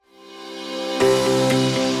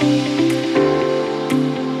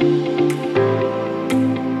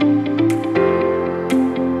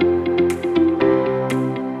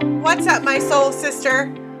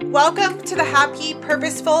sister. Welcome to the Happy,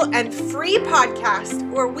 Purposeful, and Free podcast,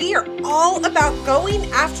 where we are all about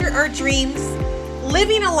going after our dreams,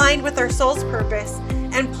 living aligned with our soul's purpose,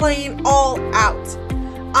 and playing all out.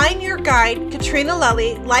 I'm your guide, Katrina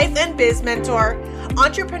Lelly, life and biz mentor,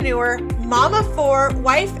 entrepreneur, mama of four,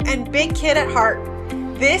 wife, and big kid at heart.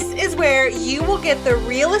 This is where you will get the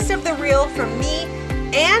realest of the real from me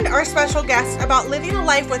and our special guests about living a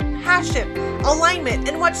life with passion, alignment,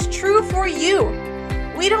 and what's true for you.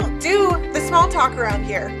 We don't do the small talk around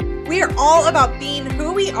here. We are all about being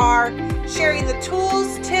who we are, sharing the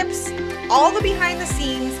tools, tips, all the behind the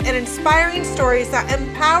scenes, and inspiring stories that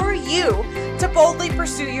empower you to boldly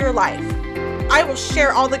pursue your life. I will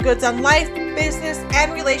share all the goods on life, business,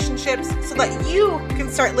 and relationships so that you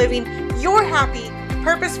can start living your happy,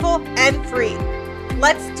 purposeful, and free.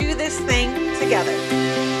 Let's do this thing together.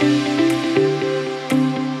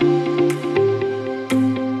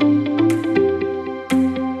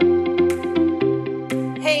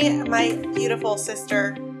 Hey, my beautiful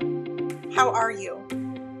sister. How are you?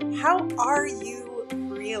 How are you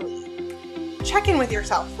really? Check in with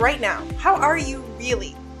yourself right now. How are you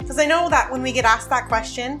really? Because I know that when we get asked that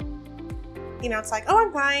question, it's like, oh,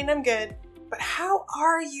 I'm fine, I'm good. But how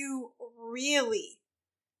are you really?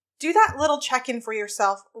 Do that little check-in for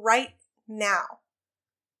yourself right now.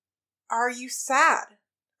 Are you sad?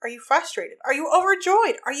 Are you frustrated? Are you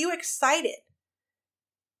overjoyed? Are you excited?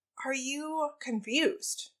 Are you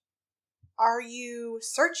confused? Are you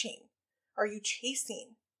searching? Are you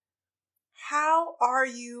chasing? How are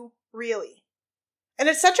you really? And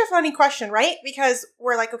it's such a funny question, right? Because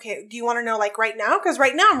we're like, okay, do you want to know like right now? Because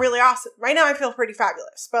right now I'm really awesome. Right now I feel pretty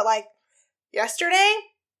fabulous. But like yesterday,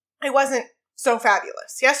 I wasn't so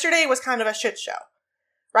fabulous. Yesterday was kind of a shit show,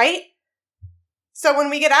 right? So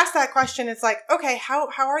when we get asked that question, it's like, okay, how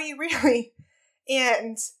are you really?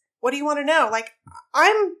 And what do you want to know? Like,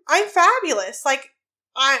 I'm fabulous. Like,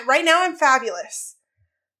 right now I'm fabulous.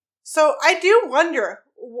 So I do wonder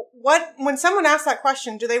when someone asks that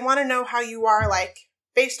question, do they want to know how you are like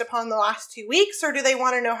based upon the last 2 weeks, or do they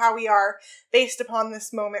want to know how we are based upon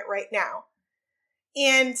this moment right now?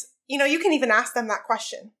 And, you can even ask them that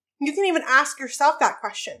question. You can even ask yourself that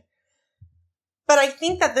question. But I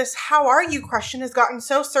think that this how are you question has gotten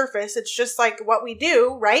so surface, it's just like what we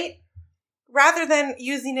do, right? Rather than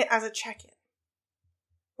using it as a check-in.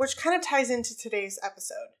 Which kind of ties into today's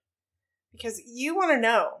episode. Because you want to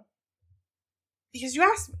know. Because you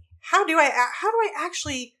asked me, how do I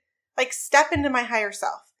actually like step into my higher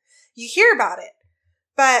self? You hear about it,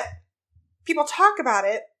 but people talk about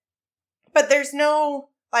it, but there's no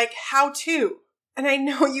like how to. And I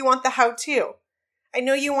know you want the how to. I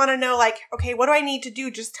know you want to know like, okay, what do I need to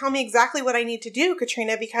do? Just tell me exactly what I need to do,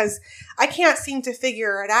 Katrina, because I can't seem to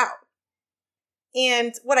figure it out.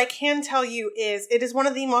 And what I can tell you is it is one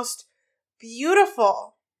of the most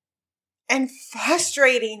beautiful and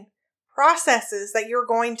frustrating processes that you're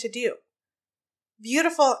going to do.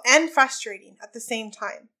 Beautiful and frustrating at the same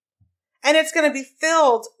time. And it's going to be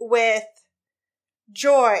filled with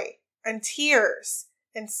joy and tears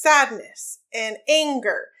and sadness and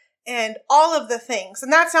anger and all of the things.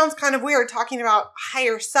 And that sounds kind of weird talking about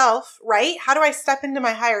higher self, right? How do I step into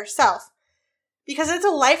my higher self? Because it's a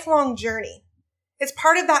lifelong journey. It's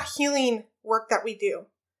part of that healing work that we do.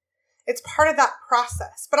 It's part of that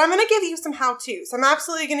process. But I'm going to give you some how-tos. I'm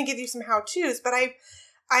absolutely going to give you some how-tos, but I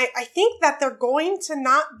think that they're going to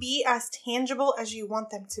not be as tangible as you want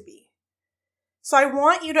them to be. So I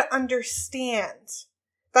want you to understand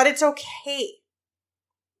that it's okay.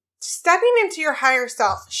 Stepping into your higher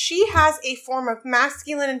self, she has a form of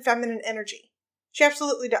masculine and feminine energy. She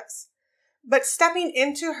absolutely does. But stepping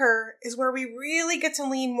into her is where we really get to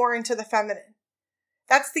lean more into the feminine.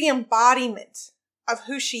 That's the embodiment of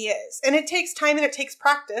who she is. And it takes time and it takes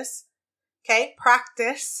practice. Okay?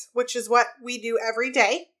 Practice, which is what we do every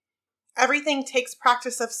day. Everything takes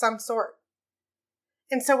practice of some sort.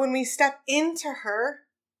 And so when we step into her,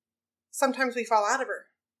 sometimes we fall out of her.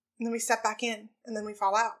 And then we step back in, and then we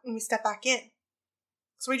fall out, and we step back in.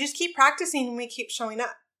 So we just keep practicing, and we keep showing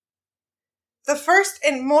up. The first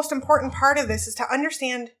and most important part of this is to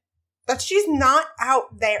understand that she's not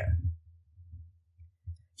out there.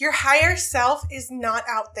 Your higher self is not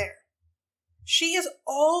out there. She is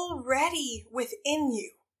already within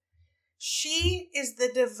you. She is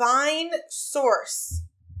the divine source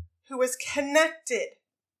who is connected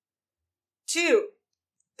to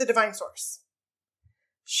the divine source.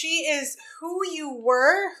 She is who you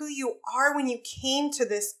were, who you are when you came to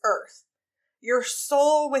this earth. Your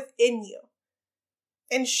soul within you.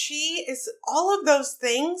 And she is all of those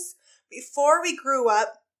things before we grew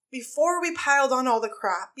up, before we piled on all the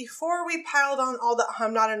crap, before we piled on all the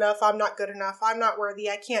I'm not enough, I'm not good enough, I'm not worthy,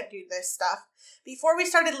 I can't do this stuff, before we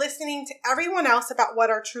started listening to everyone else about what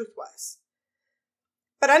our truth was.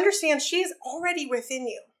 But understand, she is already within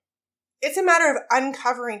you. It's a matter of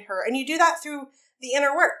uncovering her, and you do that through the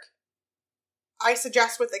inner work. I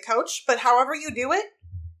suggest with a coach, but however you do it,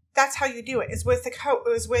 that's how you do it. Is with the coach.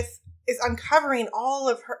 Is uncovering all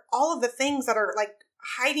of the things that are like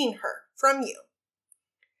hiding her from you.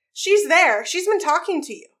 She's there. She's been talking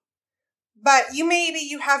to you. But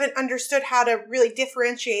you haven't understood how to really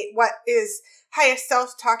differentiate what is highest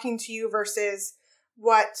self talking to you versus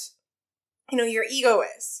what, your ego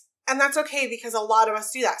is. And that's okay, because a lot of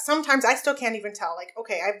us do that. Sometimes I still can't even tell, like,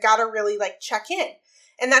 okay, I've got to really like check in.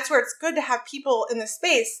 And that's where it's good to have people in the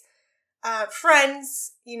space,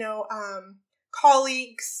 friends,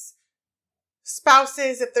 colleagues,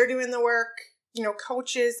 spouses, if they're doing the work,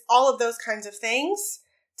 coaches, all of those kinds of things,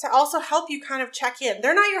 to also help you kind of check in.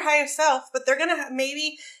 They're not your highest self, but they're going to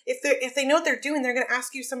maybe, if they know what they're doing, they're going to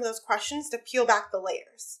ask you some of those questions to peel back the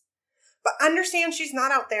layers. But understand, she's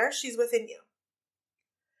not out there. She's within you.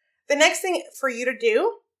 The next thing for you to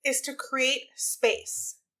do is to create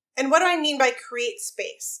space. And what do I mean by create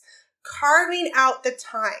space? Carving out the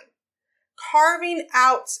time, carving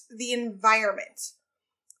out the environment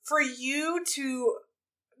for you to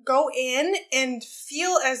go in and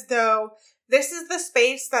feel as though this is the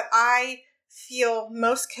space that I feel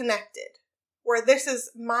most connected, where this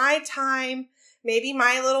is my time, maybe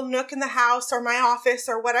my little nook in the house or my office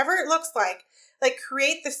or whatever it looks like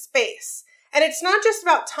create the space. And it's not just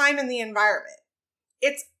about time in the environment.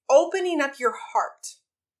 It's opening up your heart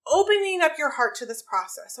to this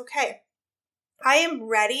process. Okay, I am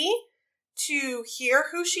ready to hear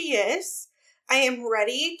who she is. I am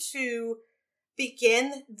ready to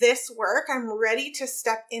begin this work. I'm ready to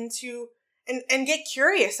step into and get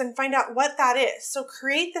curious and find out what that is. So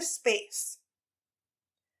create the space.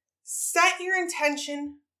 Set your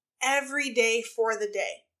intention every day for the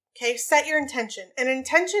day. Okay, set your intention. An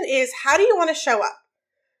intention is, how do you want to show up?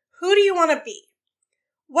 Who do you want to be?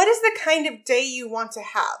 What is the kind of day you want to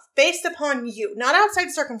have based upon you, not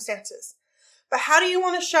outside circumstances? But how do you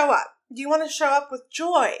want to show up? Do you want to show up with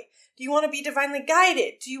joy? Do you want to be divinely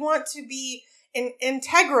guided? Do you want to be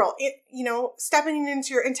integral, stepping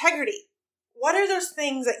into your integrity? What are those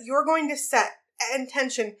things that you're going to set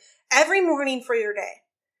intention every morning for your day?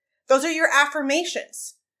 Those are your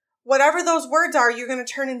affirmations. Whatever those words are, you're going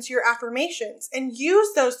to turn into your affirmations and use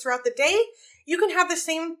those throughout the day. You can have the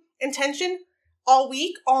same intention all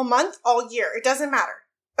week, all month, all year. It doesn't matter.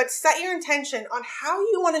 But set your intention on how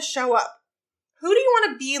you want to show up. Who do you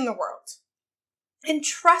want to be in the world? And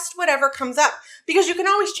trust whatever comes up, because you can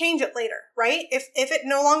always change it later, right? If it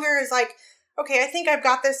no longer is like, okay, I think I've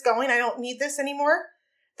got this going, I don't need this anymore,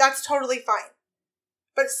 that's totally fine.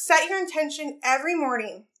 But set your intention every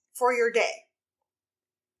morning for your day.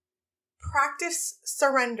 Practice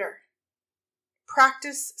surrender.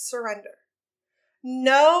 Practice surrender.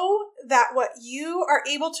 Know that what you are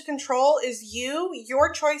able to control is you,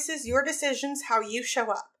 your choices, your decisions, how you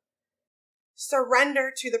show up.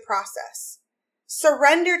 Surrender to the process.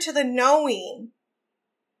 Surrender to the knowing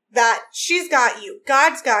that she's got you,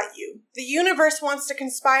 God's got you, the universe wants to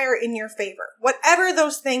conspire in your favor, whatever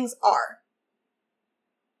those things are.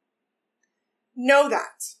 Know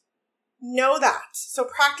that. Know that. So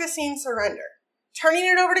practicing surrender. Turning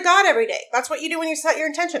it over to God every day. That's what you do when you set your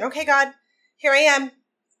intention. Okay, God, here I am.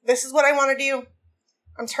 This is what I want to do.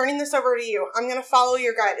 I'm turning this over to you. I'm going to follow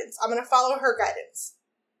your guidance. I'm going to follow her guidance.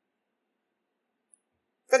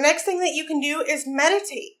 The next thing that you can do is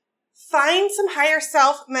meditate. Find some higher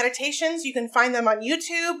self meditations. You can find them on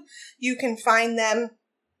YouTube. You can find them,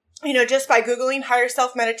 just by Googling higher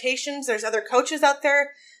self meditations. There's other coaches out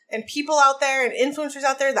there and people out there and influencers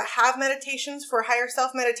out there that have meditations for higher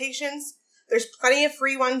self meditations. There's plenty of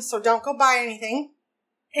free ones, so don't go buy anything.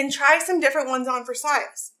 And try some different ones on for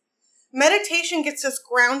size. Meditation gets us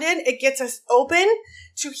grounded. It gets us open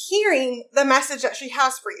to hearing the message that she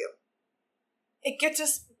has for you. It gets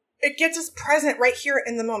us present right here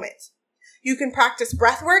in the moment. You can practice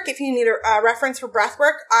breath work if you need a reference for breath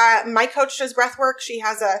work. My coach does breath work. She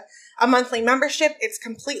has a monthly membership. It's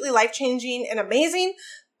completely life-changing and amazing.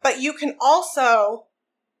 But you can also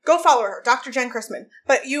go follow her, Dr. Jen Chrisman.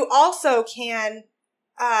 But you also can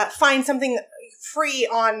find something free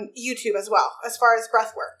on YouTube as well, as far as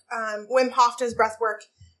breath work. Wim Hof does breath work,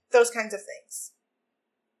 those kinds of things.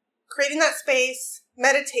 Creating that space,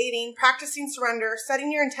 meditating, practicing surrender, setting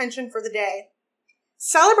your intention for the day.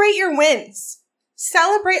 Celebrate your wins.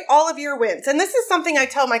 Celebrate all of your wins. And this is something I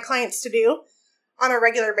tell my clients to do on a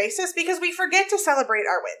regular basis because we forget to celebrate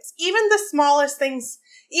our wins. Even the smallest things,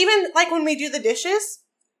 even like when we do the dishes,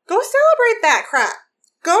 go celebrate that crap.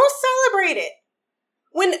 Go celebrate it.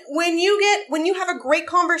 When you have a great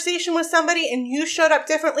conversation with somebody and you showed up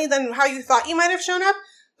differently than how you thought you might have shown up,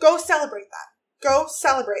 go celebrate that. Go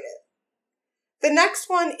celebrate it. The next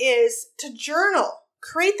one is to journal.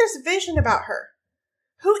 Create this vision about her.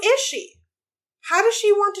 Who is she? How does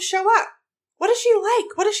she want to show up? What does she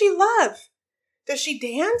like? What does she love? Does she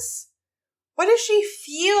dance? What does she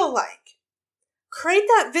feel like? Create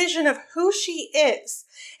that vision of who she is.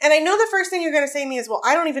 And I know the first thing you're going to say to me is, well,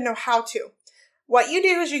 I don't even know how to. What you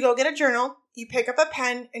do is you go get a journal, you pick up a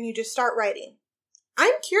pen, and you just start writing.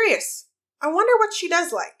 I'm curious. I wonder what she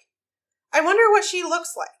does like. I wonder what she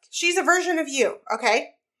looks like. She's a version of you,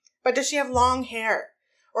 okay? But does she have long hair?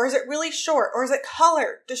 Or is it really short? Or is it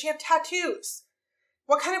colored? Does she have tattoos?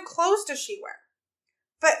 What kind of clothes does she wear?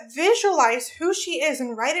 But visualize who she is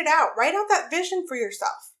and write it out. Write out that vision for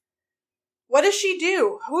yourself. What does she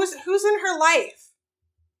do? Who's in her life?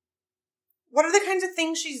 What are the kinds of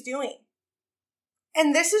things she's doing?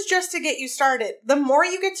 And this is just to get you started. The more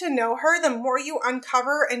you get to know her, the more you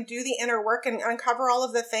uncover and do the inner work and uncover all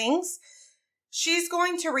of the things, she's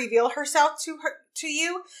going to reveal herself to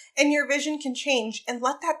you, and your vision can change. And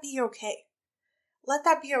let that be okay. Let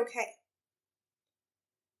that be okay.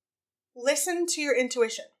 Listen to your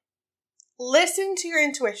intuition. Listen to your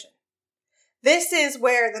intuition. This is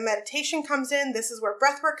where the meditation comes in. This is where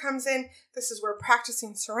breathwork comes in. This is where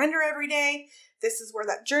practicing surrender every day. This is where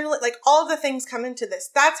that journal, like all of the things come into this.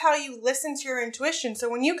 That's how you listen to your intuition. So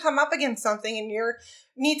when you come up against something and you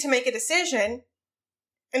need to make a decision,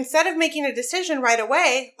 instead of making a decision right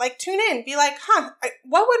away, like tune in, be like,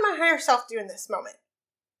 what would my higher self do in this moment?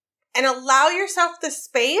 And allow yourself the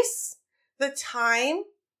space, the time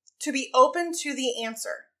to be open to the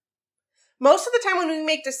answer. Most of the time when we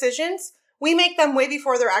make decisions, we make them way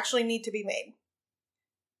before they actually need to be made.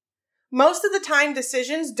 Most of the time,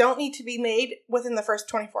 decisions don't need to be made within the first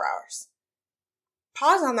 24 hours.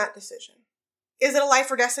 Pause on that decision. Is it a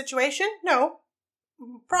life or death situation? No,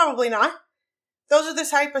 probably not. Those are the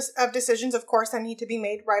type of decisions, of course, that need to be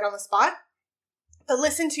made right on the spot. But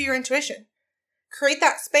listen to your intuition. Create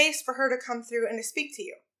that space for her to come through and to speak to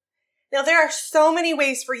you. Now, there are so many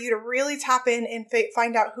ways for you to really tap in and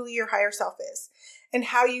find out who your higher self is and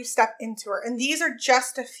how you step into her. And these are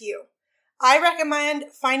just a few. I recommend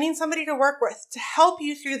finding somebody to work with to help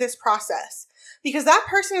you through this process, because that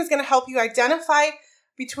person is going to help you identify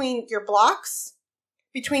between your blocks,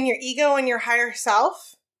 between your ego and your higher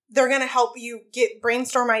self. They're going to help you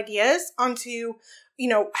brainstorm ideas onto,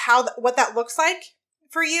 what that looks like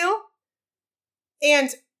for you, and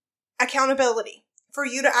accountability for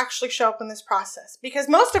you to actually show up in this process. Because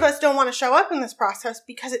most of us don't want to show up in this process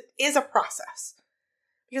because it is a process.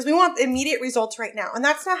 Because we want immediate results right now. And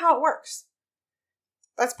that's not how it works.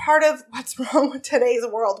 That's part of what's wrong with today's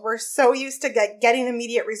world. We're so used to getting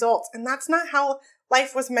immediate results. And that's not how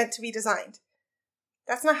life was meant to be designed.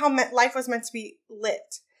 That's not how life was meant to be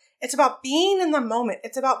lived. It's about being in the moment.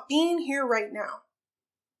 It's about being here right now.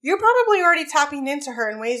 You're probably already tapping into her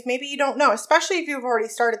in ways maybe you don't know, especially if you've already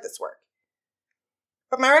started this work.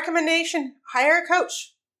 But my recommendation, hire a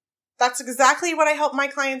coach. That's exactly what I help my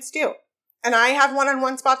clients do. And I have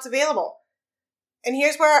one-on-one spots available. And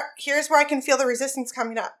here's where I can feel the resistance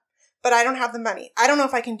coming up. But I don't have the money. I don't know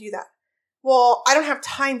if I can do that. Well, I don't have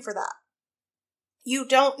time for that. You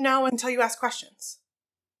don't know until you ask questions.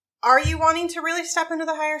 Are you wanting to really step into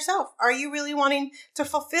the higher self? Are you really wanting to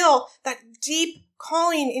fulfill that deep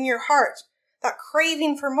calling in your heart, that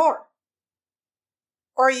craving for more?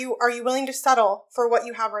 Or are you willing to settle for what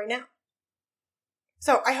you have right now?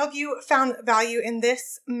 So I hope you found value in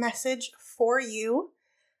this message for you.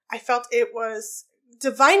 I felt it was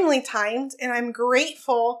divinely timed, and I'm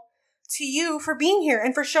grateful to you for being here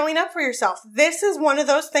and for showing up for yourself. This is one of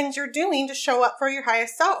those things you're doing to show up for your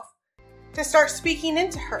highest self, to start speaking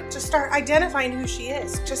into her, to start identifying who she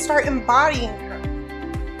is, to start embodying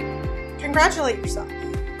her. Congratulate yourself.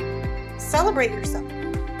 Celebrate yourself.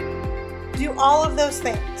 Do all of those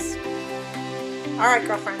things. All right,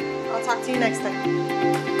 girlfriend. I'll talk to you next time.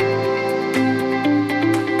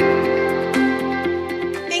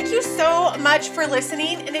 Thank you so much for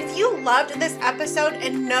listening. And if you loved this episode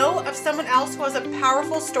and know of someone else who has a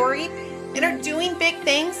powerful story and are doing big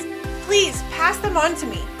things, please pass them on to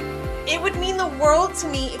me. It would mean the world to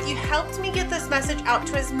me if you helped me get this message out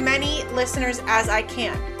to as many listeners as I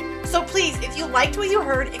can. So please, if you liked what you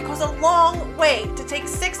heard, it goes a long way to take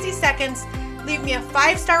 60 seconds, leave me a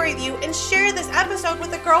 5-star review, and share this episode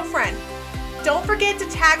with a girlfriend. Don't forget to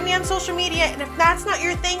tag me on social media, and if that's not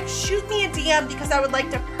your thing, shoot me a DM because I would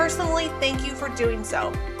like to personally thank you for doing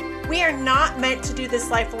so. We are not meant to do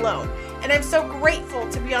this life alone, and I'm so grateful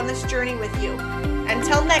to be on this journey with you.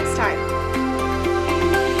 Until next time.